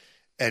 And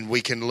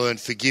we can learn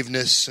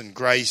forgiveness and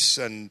grace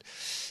and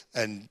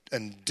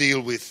deal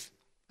with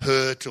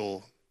hurt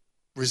or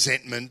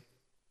resentment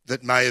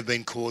that may have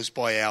been caused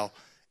by our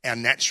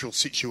natural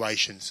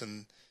situations,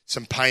 and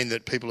some pain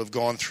that people have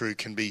gone through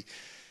can be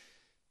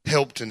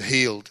helped and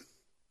healed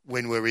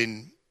when we're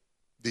in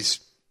this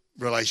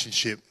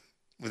relationship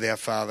with our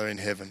Father in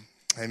heaven.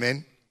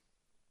 Amen.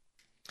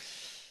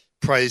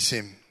 Praise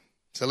him.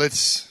 So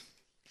let's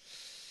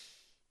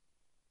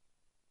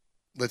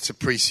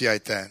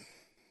appreciate that.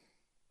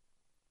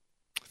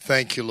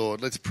 Thank you,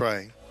 Lord. Let's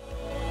pray.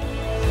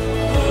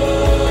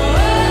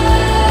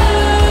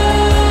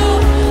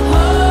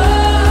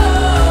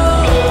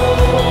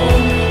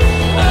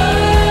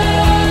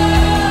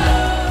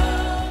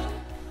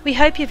 We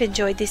hope you've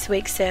enjoyed this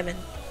week's sermon.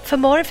 For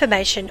more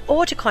information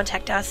or to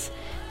contact us,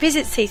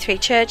 visit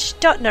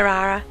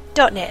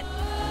c3church.narara.net.